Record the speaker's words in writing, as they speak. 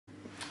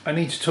I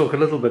need to talk a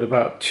little bit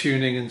about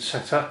tuning and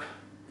setup.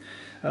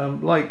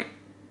 Like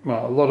a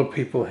lot of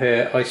people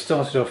here, I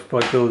started off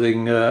by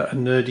building a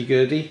nerdy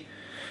Gurdy,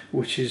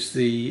 which is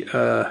the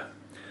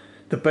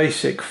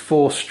basic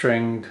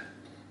 4-stringed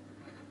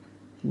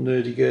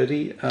nerdy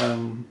Gurdy.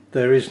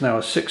 There is now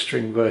a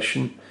 6-string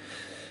version.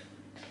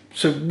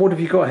 So what have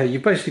you got here?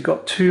 You've basically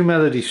got 2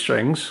 melody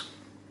strings.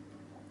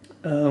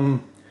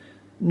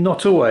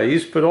 Not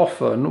always, but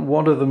often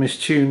one of them is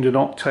tuned an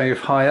octave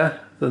higher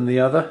than the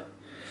other.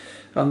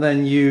 And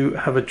then you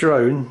have a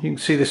drone. You can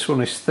see this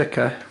one is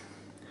thicker.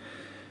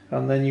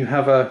 And then you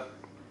have a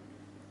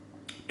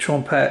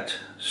trumpet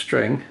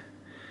string,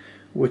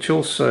 which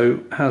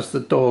also has the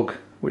dog,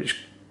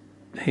 which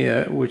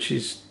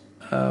is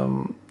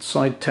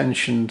side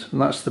tensioned, and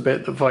that's the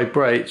bit that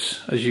vibrates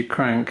as you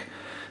crank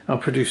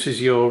and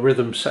produces your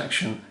rhythm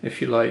section,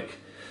 if you like.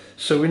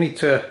 So we need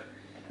to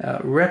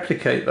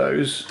replicate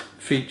those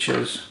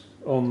features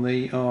on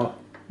our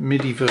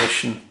MIDI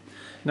version.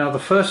 Now the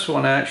first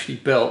one I actually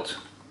built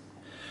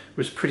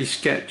was pretty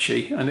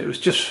sketchy, and it was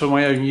just for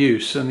my own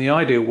use, and the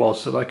idea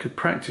was that I could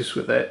practice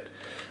with it.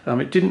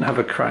 It didn't have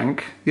a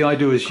crank. The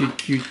idea was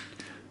you'd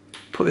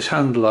put this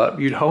handle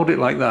up, you'd hold it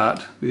like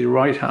that with your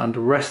right hand,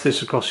 rest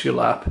this across your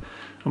lap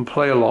and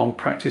play along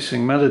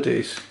practicing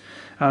melodies.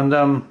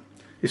 And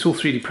it's all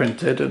 3D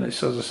printed, and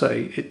it's, as I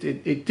say,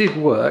 it did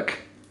work.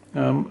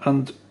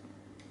 And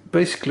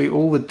basically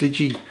all the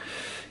Digi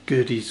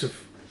Gurdies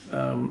have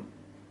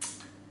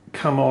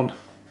come on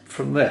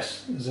from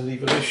this as an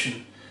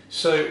evolution.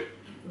 So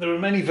there are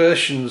many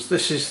versions.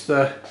 This is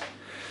the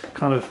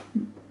kind of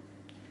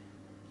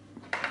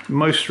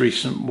most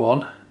recent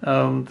one.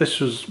 This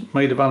was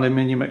made of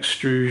aluminium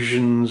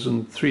extrusions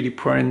and 3D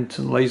print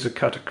and laser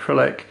cut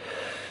acrylic.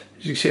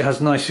 As you can see, it has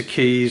nicer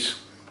keys.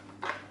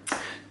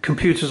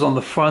 Computers on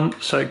the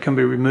front, so it can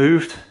be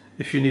removed.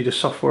 If you need a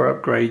software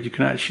upgrade, you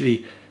can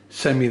actually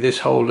send me this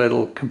whole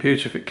little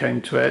computer if it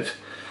came to it.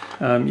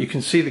 You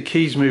can see the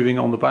keys moving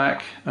on the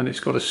back, and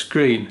it's got a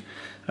screen.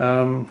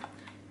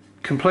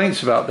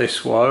 Complaints about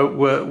this were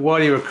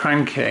while you were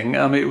cranking,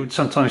 it would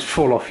sometimes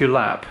fall off your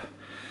lap.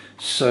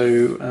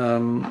 So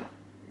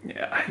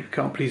yeah, you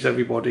can't please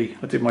everybody.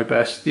 I did my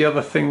best. The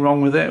other thing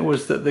wrong with it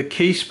was that the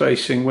key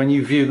spacing, when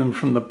you view them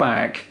from the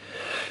back,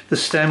 the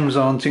stems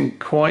aren't in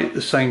quite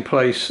the same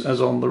place as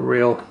on the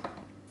real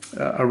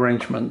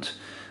arrangement.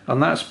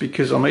 And that's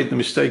because I made the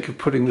mistake of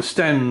putting the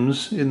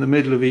stems in the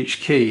middle of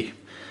each key.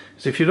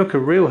 So if you look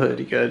at real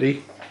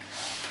hurdy-gurdy,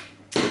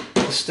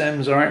 the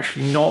stems are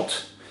actually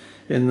not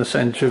in the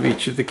center of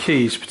each of the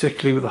keys,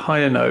 particularly with the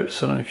higher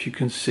notes. I don't know if you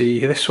can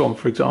see this one,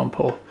 for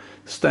example,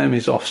 the stem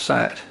is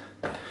offset.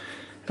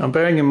 And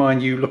bearing in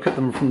mind you look at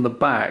them from the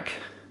back,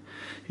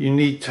 you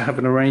need to have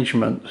an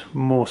arrangement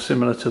more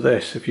similar to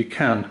this if you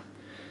can.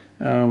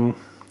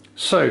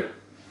 So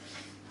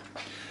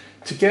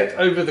to get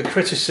over the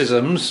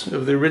criticisms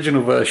of the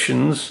original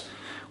versions,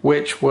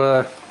 which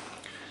were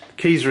the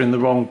keys are in the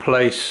wrong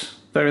place,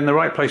 they're in the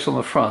right place on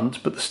the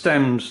front, but the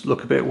stems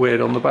look a bit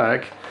weird on the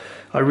back,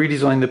 I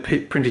redesigned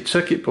the printed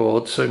circuit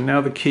board, so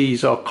now the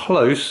keys are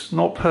close,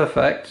 not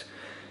perfect.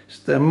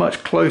 They're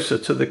much closer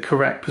to the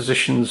correct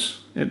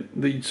positions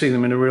that you'd see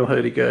them in a real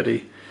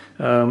hurdy-gurdy.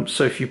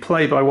 So if you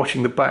play by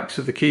watching the backs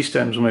of the key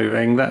stems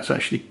moving, that's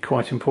actually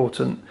quite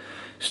important.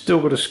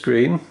 Still got a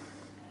screen.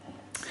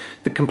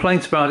 The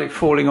complaints about it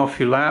falling off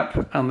your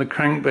lap and the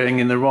crank being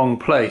in the wrong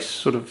place,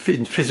 sort of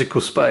in physical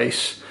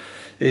space,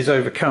 is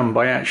overcome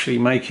by actually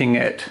making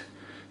it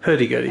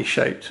hurdy-gurdy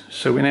shaped.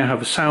 So we now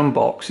have a sound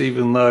box,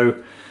 even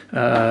though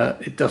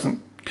it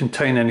doesn't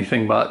contain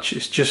anything much.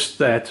 It's just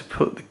there to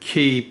put the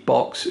key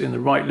box in the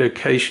right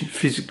location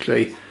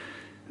physically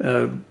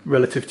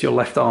relative to your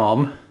left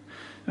arm,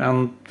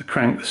 and the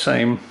crank the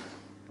same.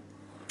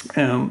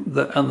 And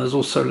there's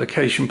also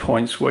location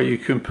points where you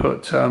can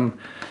put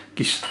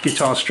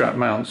guitar strap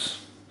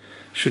mounts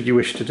should you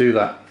wish to do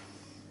that.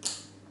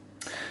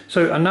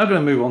 So I'm now going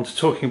to move on to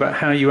talking about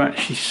how you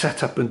actually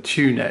set up and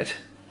tune it.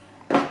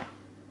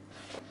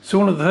 So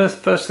one of the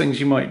first things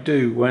you might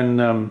do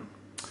when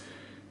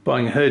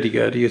buying a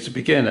hurdy-gurdy as a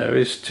beginner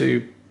is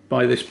to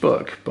buy this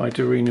book by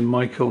Doreen and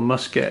Michael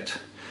Musket.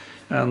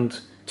 And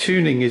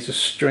tuning is a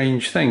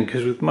strange thing,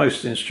 because with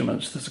most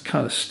instruments there's a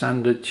kind of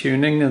standard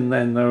tuning, and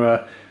then there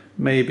are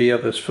maybe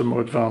others for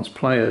more advanced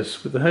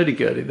players. With the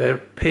hurdy-gurdy there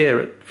appear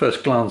at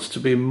first glance to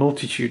be a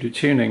multitude of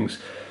tunings.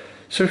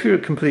 So if you're a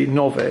complete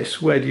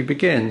novice, where do you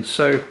begin?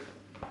 So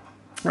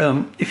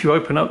if you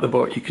open up the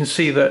book, you can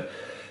see that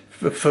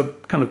for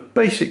kind of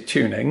basic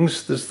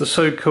tunings, there's the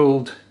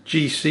so-called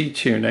GC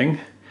tuning,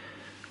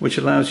 which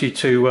allows you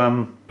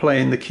to play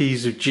in the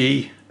keys of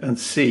G and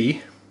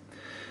C.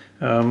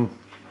 And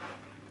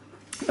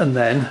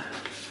then,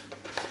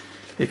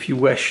 if you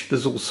wish,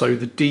 there's also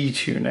the D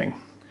tuning.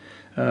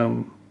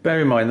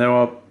 Bear in mind there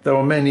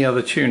are many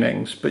other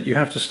tunings, but you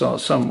have to start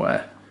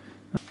somewhere.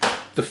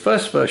 The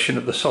first version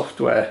of the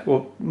software,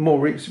 or more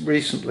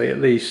recently at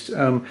least,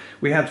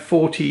 we had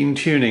 14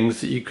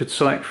 tunings that you could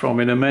select from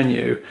in a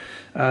menu.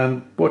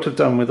 And what I've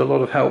done, with a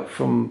lot of help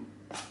from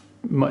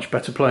much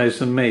better players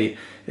than me,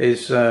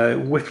 is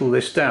whittle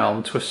this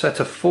down to a set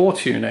of 4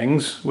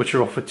 tunings which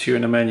are offered to you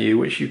in a menu,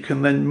 which you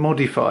can then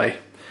modify.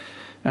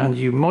 And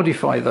you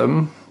modify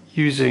them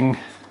using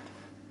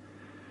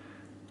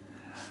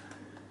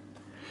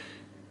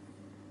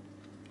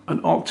an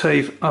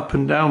octave up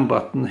and down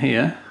button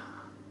here,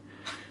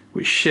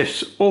 which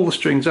shifts all the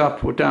strings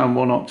up or down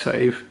 1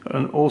 octave,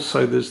 and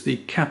also there's the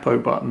capo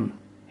button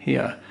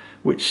here,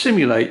 which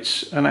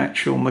simulates an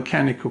actual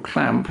mechanical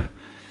clamp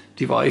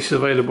device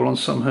available on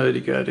some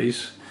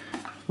hurdy-gurdies,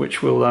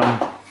 which will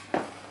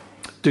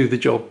do the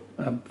job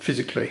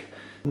physically.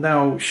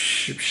 Now I'll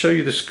show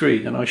you the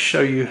screen and I'll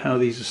show you how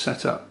these are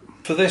set up.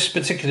 For this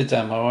particular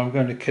demo, I'm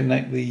going to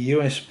connect the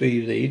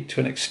USB lead to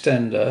an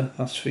extender.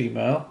 That's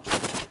female,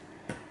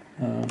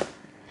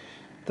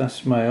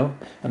 that's male,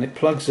 and it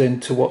plugs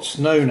into what's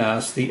known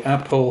as the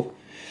Apple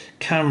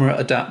camera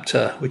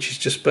adapter, which is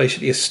just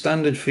basically a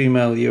standard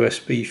female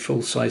USB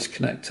full-size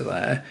connector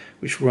there,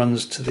 which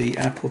runs to the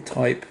Apple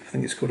type, I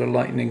think it's called a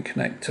lightning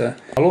connector.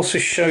 I'll also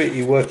show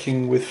you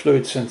working with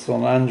FluidSynth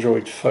on an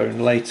Android phone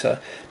later,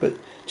 but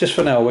just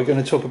for now we're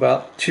going to talk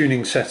about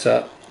tuning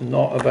setup,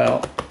 not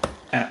about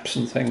apps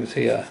and things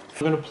here. I'm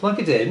going to plug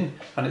it in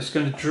and it's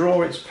going to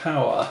draw its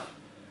power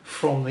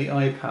from the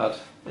iPad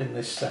in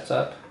this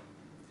setup.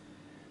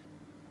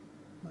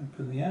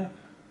 Open the app.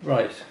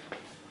 Right.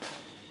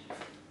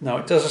 Now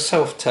it does a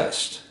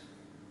self-test.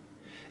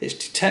 It's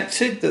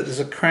detected that there's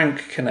a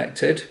crank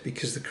connected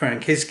because the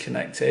crank is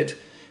connected.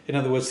 In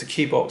other words, the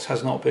key box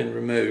has not been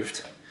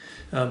removed.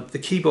 The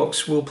key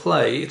box will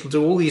play, it'll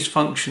do all these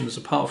functions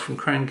apart from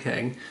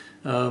cranking,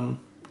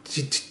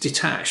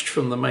 detached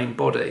from the main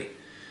body.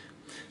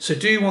 So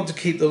do you want to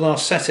keep the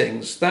last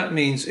settings? That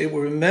means it will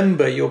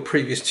remember your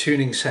previous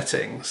tuning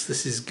settings.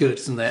 This is good,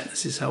 isn't it?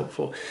 This is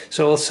helpful.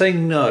 So I'll say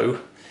no,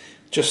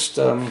 just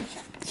so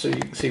you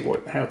can see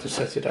how to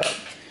set it up.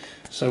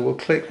 So we'll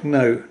click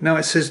no. Now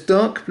it says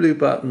dark blue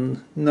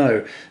button,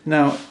 no.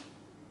 Now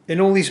in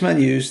all these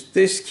menus,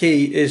 this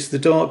key is the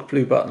dark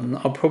blue button.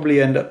 I'll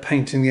probably end up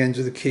painting the ends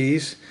of the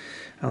keys.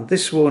 And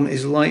this one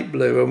is light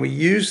blue, and we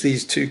use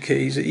these 2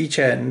 keys at each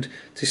end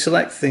to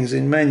select things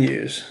in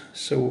menus.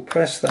 So we'll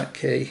press that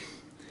key.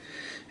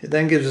 It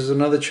then gives us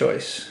another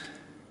choice.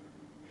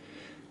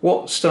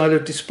 What style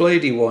of display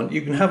do you want?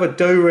 You can have a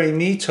do re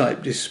mi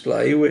type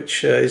display,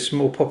 which is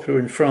more popular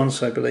in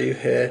France, I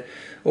believe, here,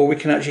 or we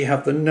can actually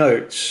have the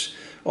notes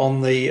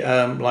on the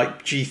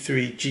like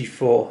G3,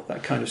 G4,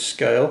 that kind of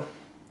scale.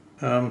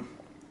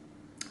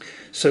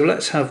 So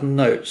let's have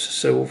notes.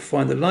 So we'll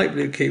find the light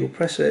blue key, we'll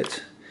press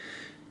it,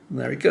 and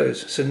there it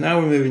goes. So now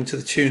we're moving to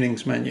the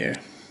tunings menu.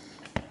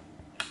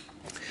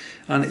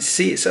 And it's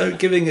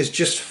giving us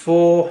just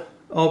 4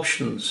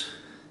 options.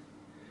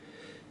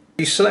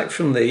 You select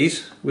from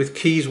these with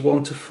keys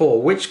 1 to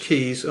 4. Which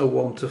keys are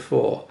 1 to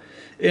 4?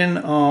 In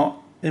our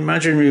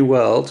imaginary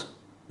world,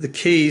 the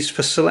keys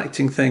for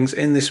selecting things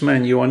in this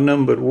menu are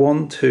numbered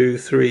 1, 2,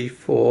 3,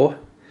 4,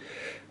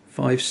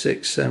 5,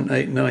 6, 7,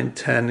 8, 9,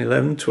 10,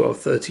 11, 12,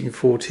 13,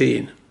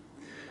 14.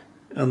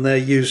 And they're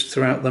used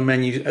throughout the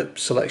menu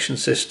selection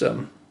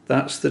system.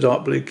 That's the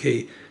dark blue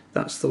key,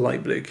 that's the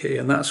light blue key,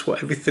 and that's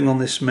what everything on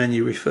this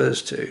menu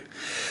refers to.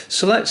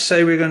 So let's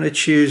say we're going to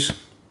choose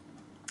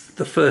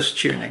the first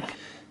tuning.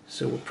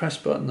 So we'll press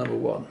button number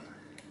 1.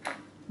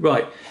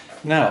 Right,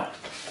 now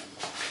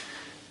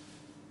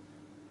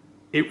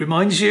it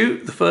reminds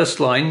you, the first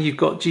line, you've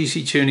got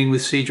GC tuning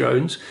with C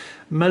drones.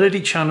 Melody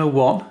channel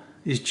 1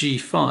 is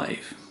G5.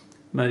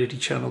 Melody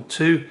channel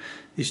 2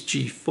 is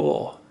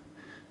G4.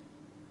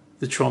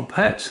 The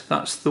trumpet,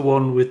 that's the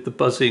one with the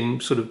buzzing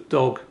sort of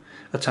dog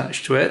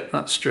attached to it,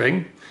 that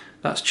string.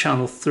 That's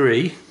channel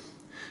 3.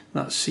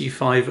 That's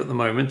C5 at the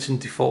moment in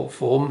default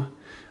form.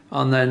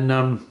 And then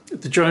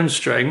the drone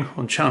string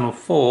on channel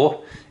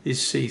 4 is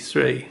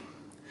C3.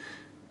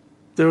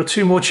 There are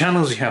 2 more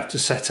channels you have to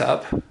set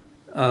up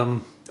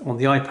on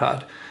the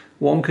iPad.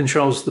 One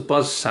controls the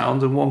buzz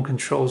sound and one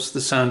controls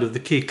the sound of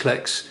the key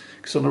clicks.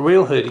 Because on a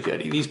real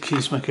hurdy-gurdy, these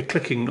keys make a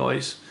clicking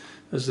noise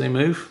as they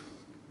move.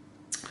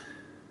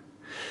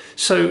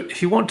 So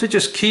if you want to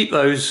just keep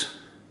those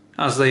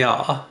as they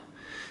are,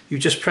 you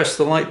just press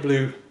the light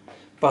blue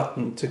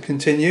button to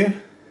continue.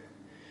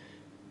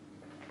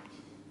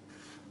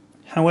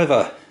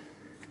 However,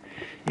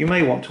 you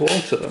may want to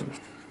alter them.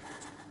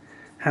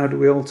 How do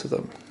we alter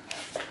them?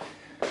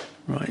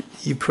 Right,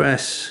 you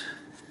press,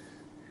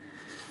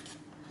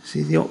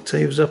 see the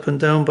octaves up and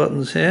down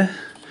buttons here?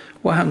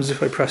 What happens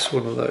if I press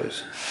one of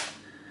those?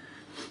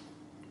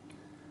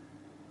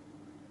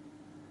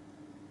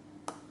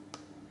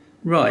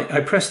 Right, I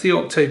press the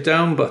octave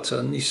down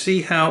button. You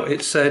see how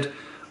it said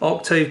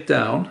octave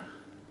down,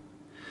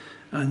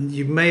 and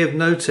you may have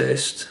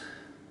noticed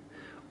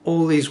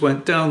all these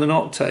went down an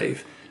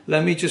octave.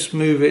 Let me just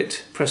move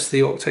it, press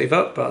the octave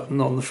up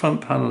button on the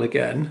front panel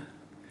again,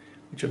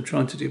 which I'm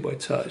trying to do by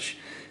touch.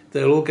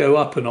 They'll all go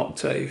up an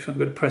octave. I'm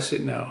going to press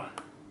it now.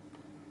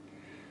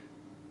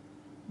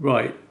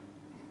 Right,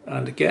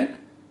 and again.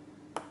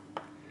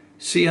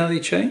 See how they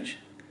change?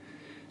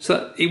 So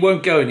that it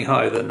won't go any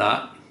higher than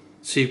that.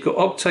 So you've got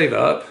octave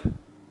up,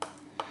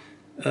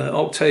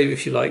 octave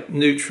if you like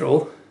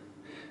neutral,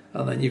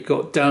 and then you've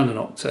got down an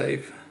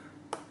octave.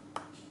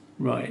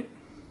 Right.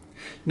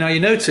 Now you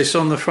notice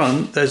on the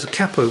front there's a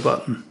capo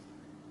button.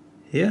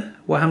 Yeah?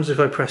 What happens if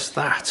I press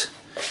that?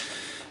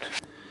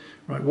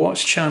 Right,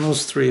 watch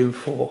channels 3 and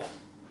 4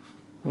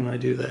 when I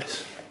do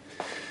this.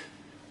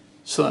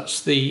 So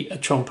that's the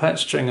trompet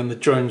string and the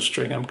drone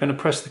string. I'm going to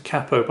press the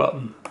capo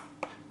button.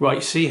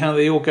 Right, see how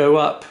they all go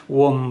up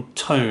one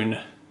tone,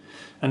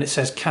 and it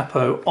says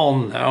capo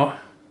on now.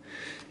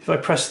 If I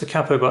press the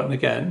capo button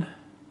again,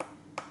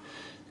 the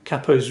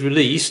capo is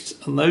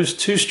released and those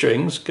two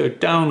strings go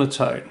down a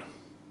tone.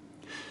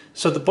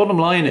 So the bottom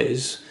line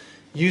is,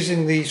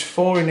 using these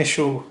 4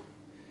 initial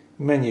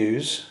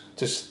menus,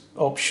 just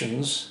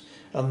options,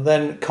 and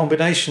then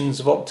combinations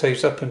of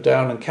octaves up and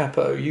down and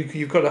capo,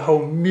 you've got a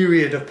whole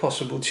myriad of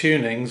possible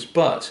tunings.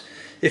 But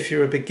if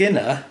you're a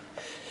beginner,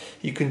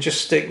 you can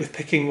just stick with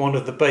picking one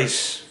of the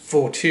base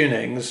 4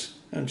 tunings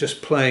and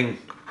just playing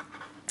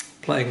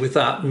with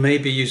that,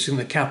 maybe using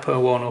the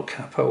capo on or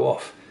capo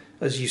off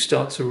as you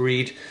start to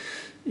read,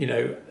 you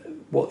know,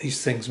 what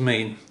these things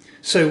mean.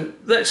 So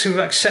let's say we've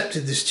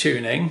accepted this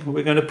tuning.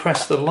 We're going to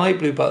press the light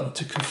blue button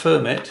to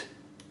confirm it.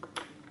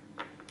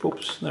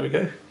 Oops, there we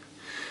go.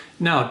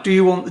 Now, do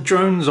you want the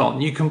drones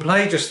on? You can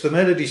play just the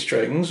melody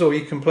strings, or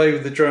you can play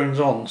with the drones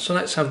on. So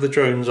let's have the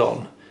drones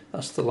on.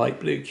 That's the light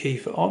blue key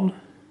for on.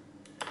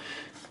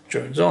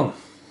 Drones on.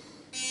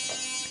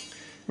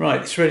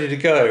 Right, it's ready to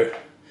go.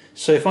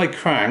 So if I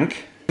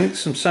crank, I think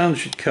some sound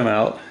should come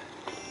out.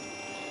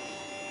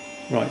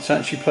 Right, it's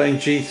actually playing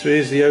G3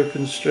 as the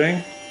open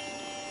string.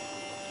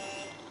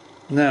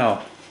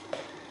 Now,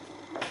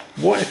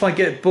 what if I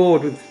get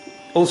bored with,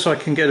 also I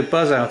can get a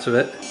buzz out of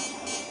it.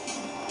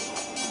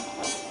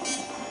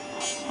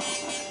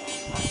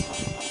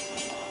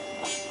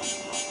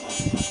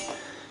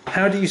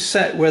 How do you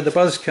set where the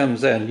buzz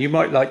comes in? You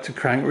might like to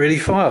crank really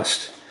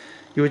fast.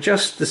 You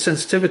adjust the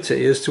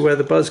sensitivity as to where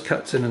the buzz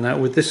cuts in and out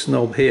with this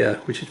knob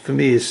here, which for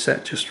me is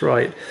set just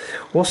right.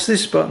 What's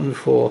this button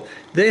for?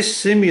 This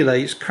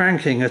simulates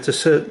cranking at a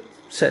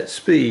set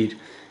speed.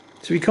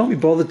 So you can't be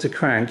bothered to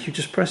crank, you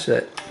just press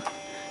it.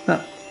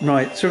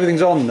 Right, so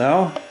everything's on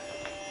now.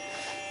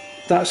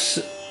 That's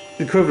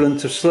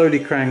equivalent of slowly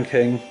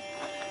cranking.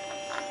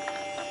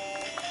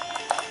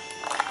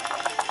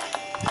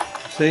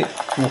 See,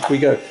 off we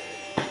go.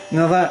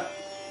 Now that,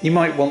 you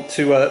might want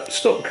to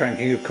stop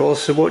cranking, of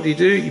course, so what do?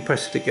 You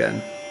press it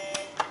again.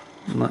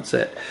 And that's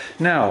it.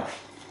 Now,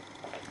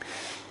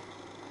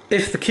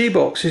 if the key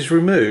box is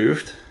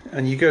removed,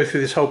 and you go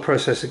through this whole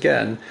process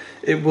again,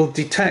 it will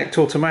detect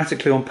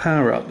automatically on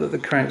power up that the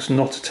crank's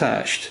not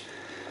attached,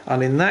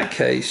 and in that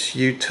case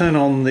you turn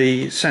on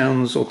the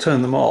sounds or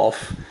turn them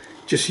off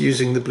just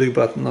using the blue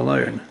button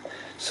alone.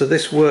 So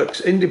this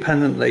works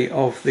independently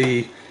of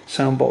the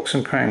sound box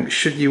and crank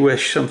should you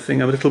wish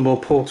something a little more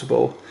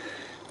portable,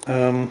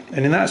 and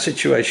in that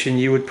situation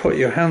you would put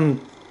your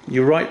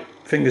right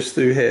fingers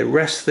through here,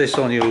 rest this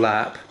on your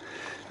lap,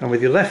 and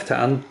with your left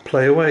hand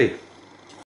play away.